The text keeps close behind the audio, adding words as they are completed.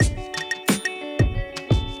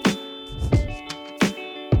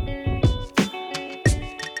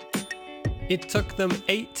It took them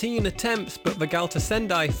 18 attempts, but Vegalta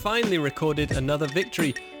Sendai finally recorded another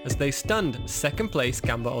victory as they stunned second place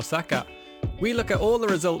Gamba Osaka. We look at all the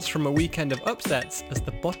results from a weekend of upsets as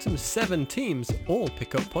the bottom 7 teams all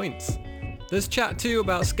pick up points. There's chat too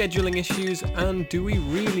about scheduling issues and do we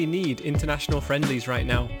really need international friendlies right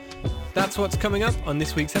now? That's what's coming up on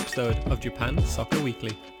this week's episode of Japan Soccer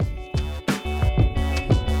Weekly.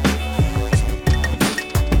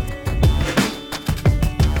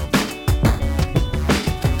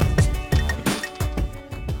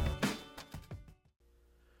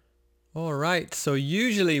 Alright, so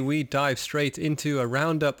usually we dive straight into a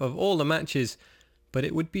roundup of all the matches, but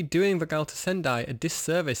it would be doing Vegalta Sendai a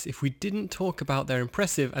disservice if we didn't talk about their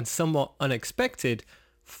impressive and somewhat unexpected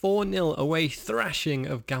 4-0 away thrashing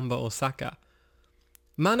of Gamba Osaka.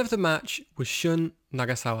 Man of the match was Shun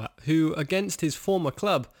Nagasawa, who against his former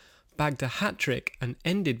club bagged a hat-trick and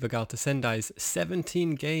ended Vegalta Sendai's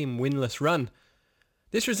 17-game winless run.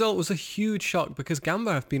 This result was a huge shock because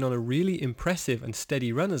Gamba have been on a really impressive and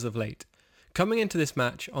steady run as of late, coming into this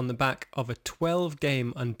match on the back of a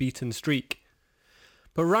 12-game unbeaten streak.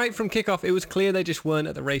 But right from kickoff it was clear they just weren't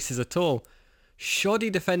at the races at all. Shoddy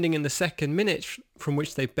defending in the second minute, from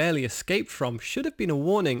which they barely escaped from, should have been a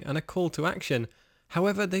warning and a call to action.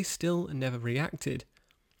 However, they still never reacted.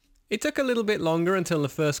 It took a little bit longer until the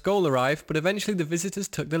first goal arrived, but eventually the visitors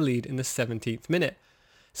took the lead in the 17th minute.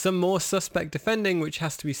 Some more suspect defending, which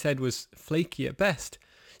has to be said was flaky at best.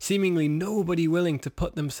 Seemingly nobody willing to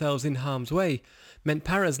put themselves in harm's way, meant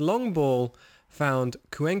Para's long ball found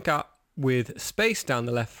Cuenca with space down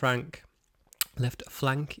the left flank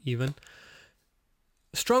even.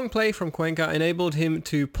 Strong play from Cuenca enabled him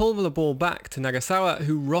to pull the ball back to Nagasawa,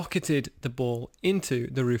 who rocketed the ball into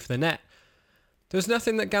the roof of the net. There was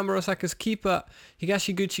nothing that Gamba Osaka's keeper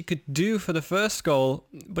Higashiguchi could do for the first goal,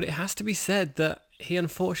 but it has to be said that he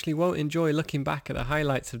unfortunately won't enjoy looking back at the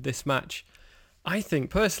highlights of this match. I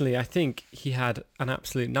think he had an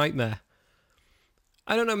absolute nightmare.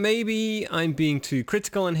 I don't know, maybe I'm being too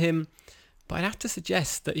critical on him, but I'd have to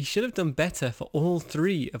suggest that he should have done better for all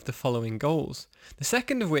 3 of the following goals, the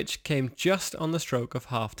second of which came just on the stroke of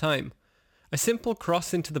half-time. A simple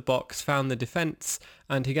cross into the box found the defence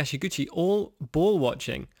and Higashiguchi all ball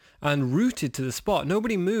watching and rooted to the spot.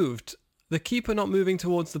 Nobody moved. The keeper not moving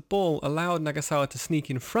towards the ball allowed Nagasawa to sneak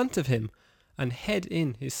in front of him and head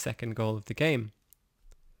in his second goal of the game.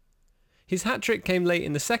 His hat-trick came late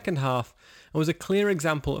in the second half and was a clear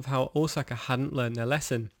example of how Osaka hadn't learned their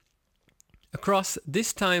lesson. A cross,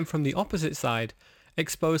 this time from the opposite side,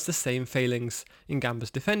 exposed the same failings in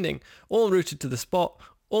Gamba's defending, all rooted to the spot,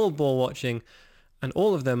 all ball watching, and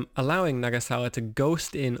all of them allowing Nagasawa to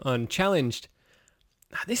ghost in unchallenged.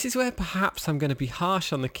 Now, this is where perhaps I'm going to be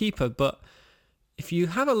harsh on the keeper, but if you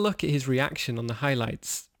have a look at his reaction on the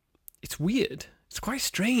highlights, it's weird. It's quite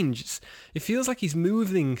strange. It feels like he's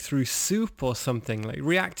moving through soup or something, like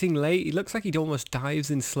reacting late. He looks like he almost dives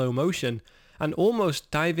in slow motion and almost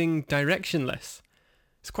diving directionless.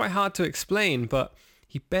 It's quite hard to explain, but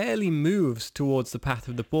he barely moves towards the path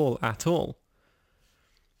of the ball at all.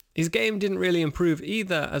 His game didn't really improve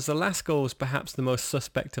either, as the last goal was perhaps the most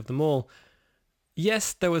suspect of them all.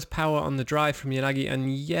 Yes, there was power on the drive from Yanagi,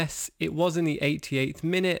 and yes, it was in the 88th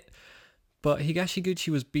minute, but Higashiguchi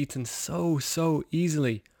was beaten so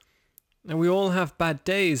easily. And we all have bad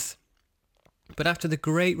days. But after the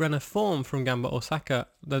great run of form from Gamba Osaka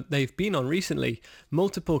that they've been on recently,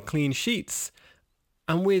 multiple clean sheets,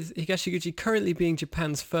 and with Higashiguchi currently being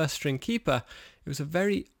Japan's first string keeper, it was a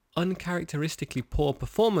very uncharacteristically poor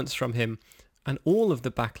performance from him and all of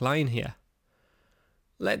the back line here.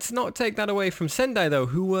 Let's not take that away from Sendai though,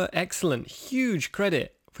 who were excellent. Huge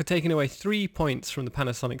credit for taking away 3 points from the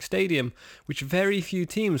Panasonic Stadium, which very few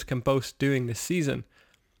teams can boast doing this season.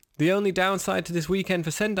 The only downside to this weekend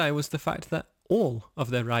for Sendai was the fact that all of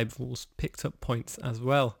their rivals picked up points as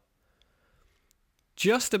well.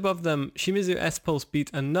 Just above them, Shimizu S-Pulse beat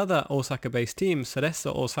another Osaka-based team,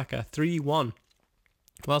 Cerezo Osaka, 3-1.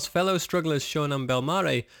 Whilst fellow strugglers Shonan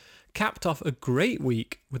Bellmare capped off a great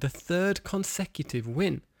week with a 3rd consecutive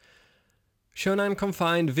win. Shonan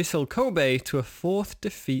confined Vissel Kobe to a 4th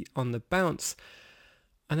defeat on the bounce,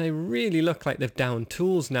 and they really look like they've downed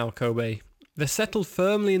tools now, Kobe. They're settled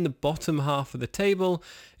firmly in the bottom half of the table.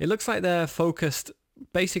 It looks like they're focused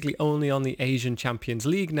basically only on the Asian Champions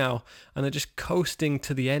League now, and they're just coasting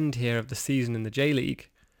to the end here of the season in the J-League.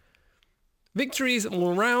 Victories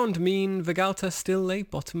all round mean Vegalta still lay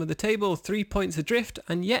bottom of the table, 3 points adrift,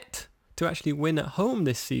 and yet to actually win at home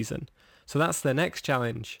this season. So that's their next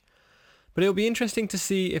challenge. But it'll be interesting to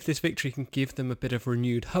see if this victory can give them a bit of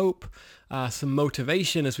renewed hope, some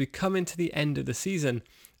motivation as we come into the end of the season,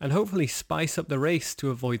 and hopefully spice up the race to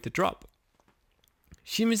avoid the drop.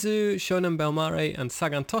 Shimizu, Shonan Bellmare and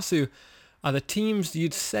Sagan Tosu are the teams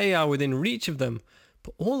you'd say are within reach of them,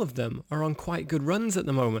 but all of them are on quite good runs at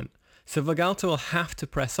the moment, so Vegalta will have to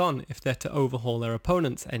press on if they're to overhaul their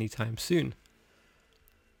opponents anytime soon.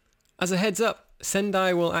 As a heads up,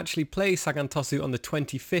 Sendai will actually play Sagan Tosu on the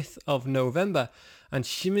 25th of November, and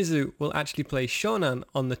Shimizu will actually play Shonan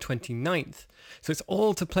on the 29th. So it's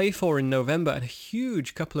all to play for in November and a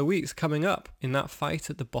huge couple of weeks coming up in that fight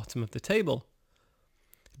at the bottom of the table.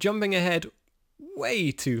 Jumping ahead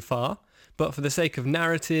way too far, but for the sake of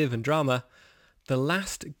narrative and drama, the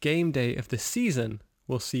last game day of the season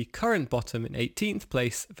will see current bottom in 18th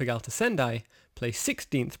place Vegalta Sendai play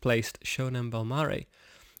 16th placed Shonan Bellmare.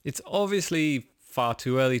 It's obviously far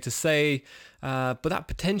too early to say, but that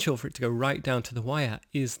potential for it to go right down to the wire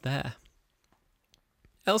is there.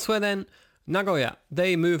 Elsewhere then, Nagoya,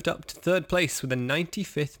 they moved up to third place with a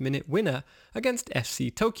 95th minute winner against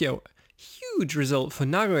FC Tokyo. Huge result for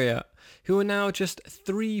Nagoya, who are now just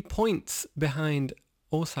 3 points behind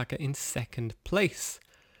Osaka in second place.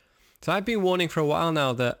 So I've been warning for a while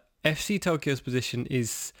now that FC Tokyo's position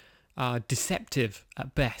is deceptive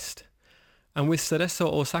at best. And with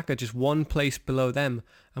Cerezo Osaka just 1 place below them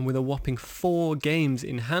and with a whopping 4 games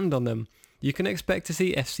in hand on them, you can expect to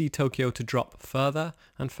see FC Tokyo to drop further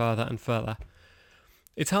and further and further.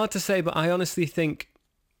 It's hard to say, but I honestly think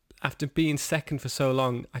after being second for so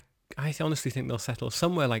long, I honestly think they'll settle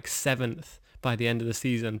somewhere like 7th by the end of the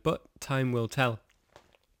season, but time will tell.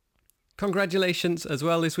 Congratulations as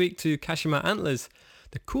well this week to Kashima Antlers,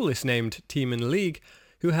 the coolest named team in the league,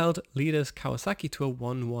 who held leaders Kawasaki to a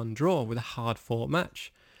 1-1 draw with a hard-fought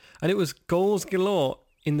match. And it was goals galore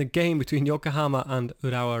in the game between Yokohama and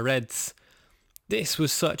Urawa Reds. This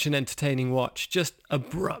was such an entertaining watch, just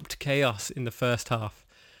abrupt chaos in the first half.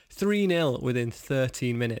 3-0 within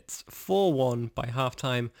 13 minutes, 4-1 by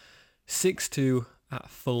half-time, 6-2 at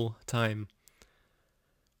full time.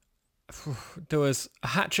 There was a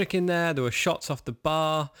hat-trick in there were shots off the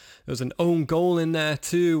bar, there was an own goal in there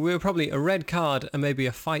too. We were probably a red card and maybe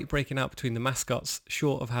a fight breaking out between the mascots,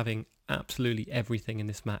 short of having absolutely everything in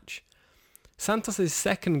this match. Santos'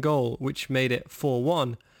 second goal, which made it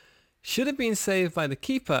 4-1, should have been saved by the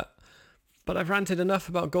keeper, but I've ranted enough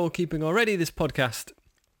about goalkeeping already this podcast.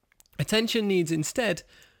 Attention needs instead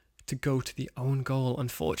to go to the own goal,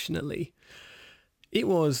 unfortunately. It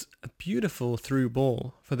was a beautiful through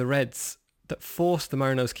ball for the Reds that forced the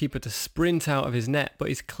Marinos keeper to sprint out of his net, but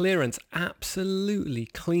his clearance absolutely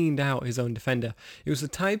cleaned out his own defender. It was the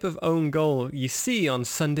type of own goal you see on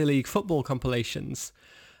Sunday League football compilations,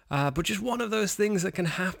 but just one of those things that can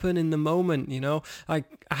happen in the moment, you know. I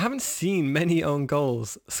haven't seen many own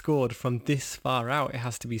goals scored from this far out, it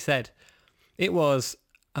has to be said. It was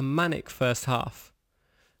a manic first half,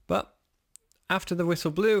 but after the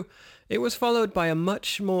whistle blew, it was followed by a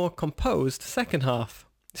much more composed second half.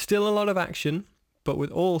 Still a lot of action, but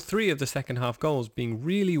with all 3 of the second half goals being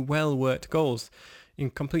really well worked goals, in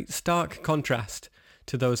complete stark contrast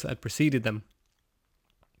to those that had preceded them.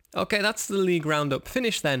 Okay, that's the league roundup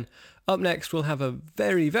finished then. Up next we'll have a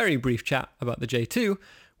very, very brief chat about the J2,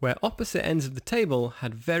 where opposite ends of the table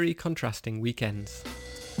had very contrasting weekends.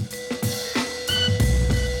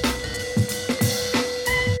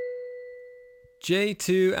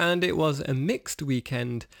 J2, and it was a mixed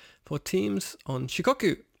weekend for teams on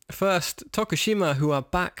Shikoku. First, Tokushima, who are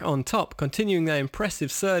back on top, continuing their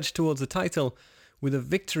impressive surge towards the title with a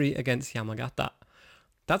victory against Yamagata.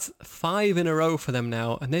 That's 5 in a row for them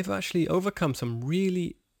now, and they've actually overcome some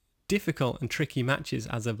really difficult and tricky matches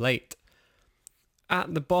as of late.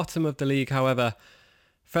 At the bottom of the league, however,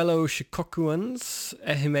 fellow Shikokuans,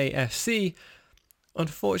 Ehime FC,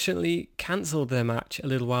 unfortunately cancelled their match a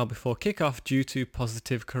little while before kickoff due to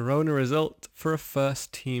positive corona result for a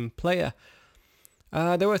first team player.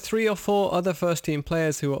 There were 3 or 4 other first team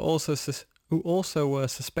players who also were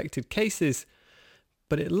suspected cases,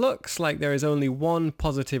 but it looks like there is only 1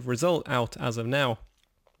 positive result out as of now.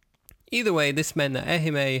 Either way, this meant that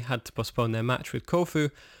Ehime had to postpone their match with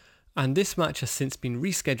Kofu, and this match has since been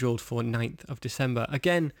rescheduled for 9th of December.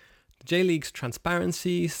 Again, the J-League's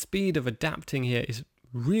transparency, speed of adapting here is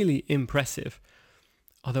really impressive.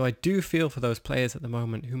 Although I do feel for those players at the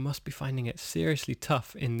moment who must be finding it seriously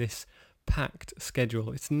tough in this packed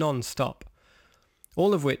schedule. It's non-stop.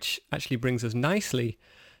 All of which actually brings us nicely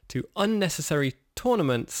to unnecessary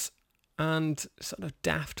tournaments and sort of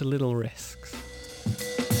daft little risks.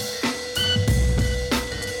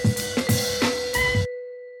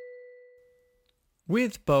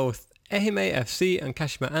 With both Ehime FC and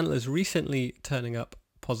Kashima Antlers recently turning up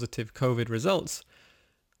positive COVID results,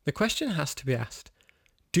 the question has to be asked,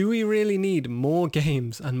 do we really need more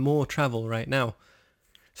games and more travel right now?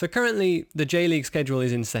 So currently, the J-League schedule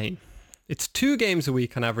is insane. It's 2 games a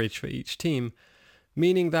week on average for each team,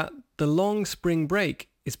 meaning that the long spring break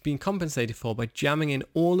is being compensated for by jamming in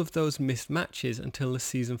all of those missed matches until the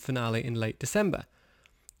season finale in late December.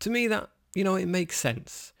 To me, that, it makes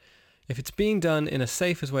sense. If it's being done in as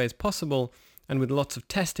safe a way as possible and with lots of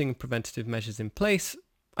testing and preventative measures in place,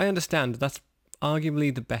 I understand that's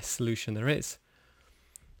arguably the best solution there is.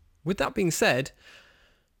 With that being said,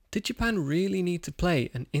 did Japan really need to play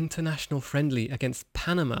an international friendly against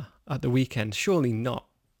Panama at the weekend? Surely not.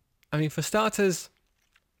 I mean, for starters,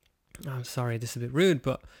 I'm sorry, this is a bit rude,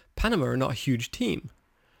 but Panama are not a huge team.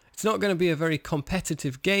 It's not going to be a very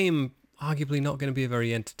competitive game, arguably not going to be a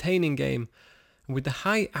very entertaining game. And with the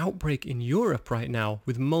high outbreak in Europe right now,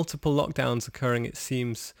 with multiple lockdowns occurring, it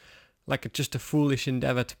seems like just a foolish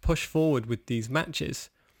endeavour to push forward with these matches.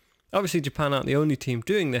 Obviously, Japan aren't the only team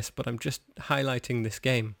doing this, but I'm just highlighting this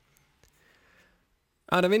game.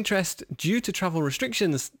 Out of interest, due to travel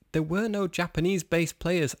restrictions, there were no Japanese-based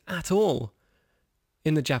players at all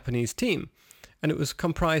in the Japanese team, and it was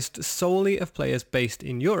comprised solely of players based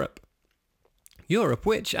in Europe. Europe,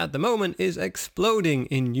 which at the moment is exploding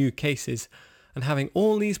in new cases, and having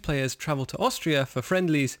all these players travel to Austria for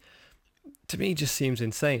friendlies, to me just seems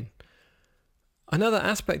insane. Another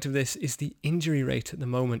aspect of this is the injury rate at the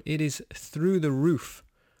moment. It is through the roof.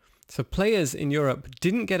 So players in Europe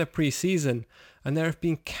didn't get a pre-season, and there have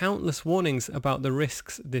been countless warnings about the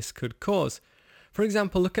risks this could cause. For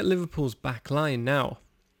example, look at Liverpool's back line now.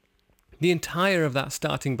 The entire of that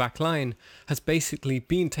starting back line has basically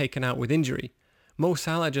been taken out with injury. Mo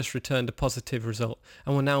Salah just returned a positive result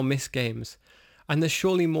and will now miss games. And there's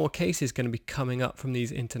surely more cases going to be coming up from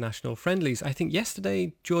these international friendlies. I think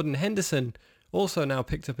yesterday, Jordan Henderson also now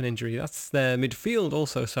picked up an injury. That's their midfield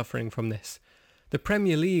also suffering from this. The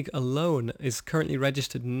Premier League alone is currently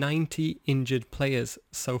registered 90 injured players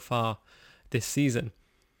so far this season.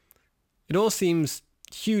 It all seems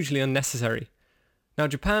hugely unnecessary. Now,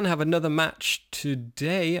 Japan have another match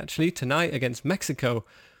tonight against Mexico.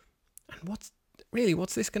 And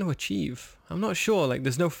what's this going to achieve? I'm not sure.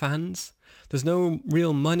 There's no fans. There's no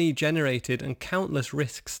real money generated and countless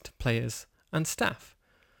risks to players and staff.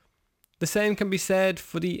 The same can be said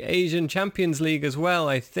for the Asian Champions League as well,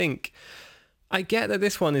 I think. I get that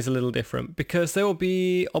this one is a little different because there will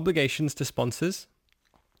be obligations to sponsors,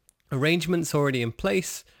 arrangements already in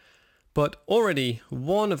place, but already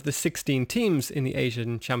one of the 16 teams in the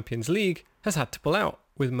Asian Champions League has had to pull out,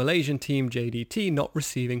 with Malaysian team JDT not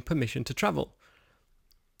receiving permission to travel.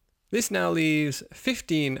 This now leaves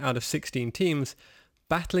 15 out of 16 teams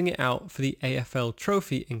battling it out for the AFL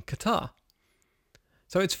trophy in Qatar.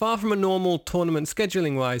 So it's far from a normal tournament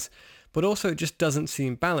scheduling wise, but also it just doesn't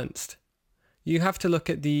seem balanced. You have to look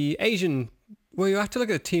at the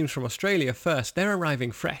teams from Australia first. They're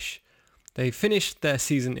arriving fresh. They finished their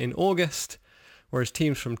season in August, whereas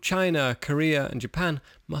teams from China, Korea and Japan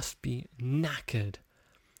must be knackered,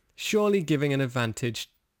 surely giving an advantage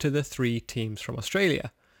to the 3 teams from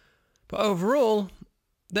Australia. But overall,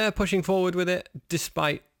 they're pushing forward with it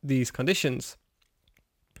despite these conditions.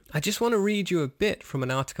 I just want to read you a bit from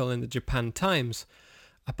an article in the Japan Times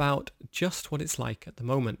about just what it's like at the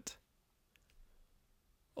moment.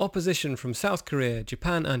 Opposition from South Korea,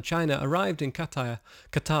 Japan and China arrived in Qatar,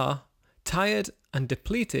 tired and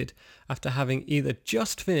depleted after having either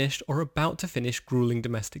just finished or about to finish grueling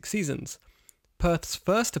domestic seasons. Perth's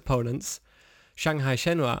first opponents, Shanghai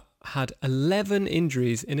Shenhua, had 11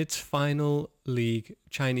 injuries in its final league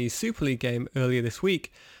Chinese Super League game earlier this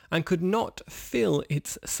week and could not fill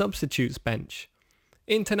its substitutes bench.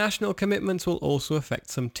 International commitments will also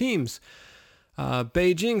affect some teams.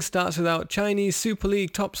 Beijing starts without Chinese Super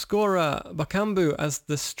League top scorer Bakambu as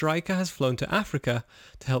the striker has flown to Africa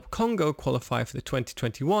to help Congo qualify for the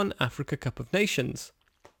 2021 Africa Cup of Nations.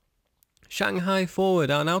 Shanghai forward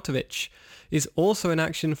Arnautovic is also in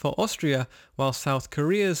action for Austria, while South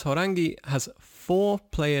Korea's Horangi has 4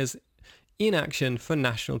 players in action for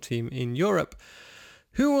national team in Europe,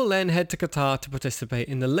 who will then head to Qatar to participate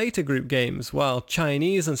in the later group games. While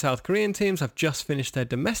Chinese and South Korean teams have just finished their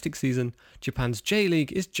domestic season, Japan's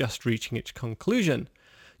J-League is just reaching its conclusion.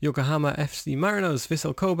 Yokohama FC Marinos,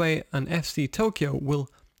 Vissel Kobe and FC Tokyo will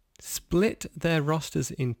split their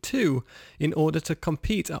rosters in 2 in order to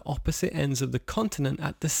compete at opposite ends of the continent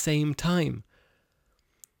at the same time.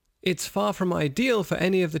 It's far from ideal for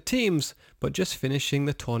any of the teams, but just finishing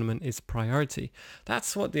the tournament is priority.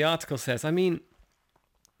 That's what the article says. I mean,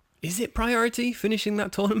 Is it priority finishing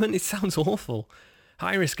that tournament? It sounds awful.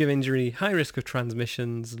 High risk of injury, high risk of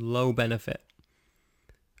transmissions, low benefit.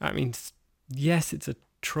 I mean, yes, it's a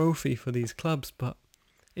trophy for these clubs, but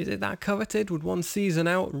is it that coveted? Would one season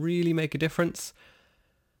out really make a difference?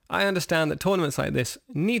 I understand that tournaments like this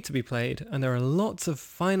need to be played, and there are lots of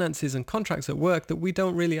finances and contracts at work that we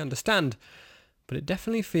don't really understand, but it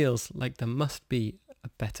definitely feels like there must be a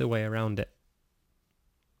better way around it.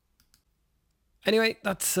 Anyway,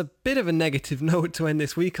 that's a bit of a negative note to end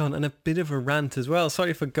this week on, and a bit of a rant as well.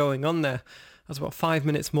 Sorry for going on there. That's about 5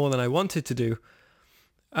 minutes more than I wanted to do.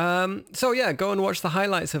 So yeah, go and watch the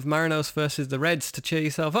highlights of Marinos versus the Reds to cheer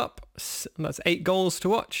yourself up. That's 8 goals to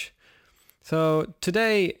watch. So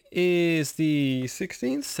today is the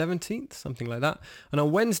 16th, 17th, something like that. And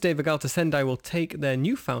on Wednesday, Vegalta Sendai will take their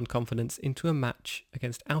newfound confidence into a match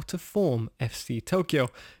against out-of-form FC Tokyo.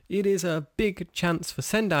 It is a big chance for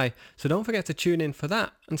Sendai, so don't forget to tune in for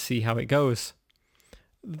that and see how it goes.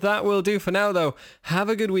 That will do for now though. Have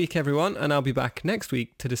a good week everyone, and I'll be back next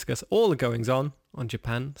week to discuss all the goings on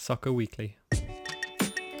Japan Soccer Weekly.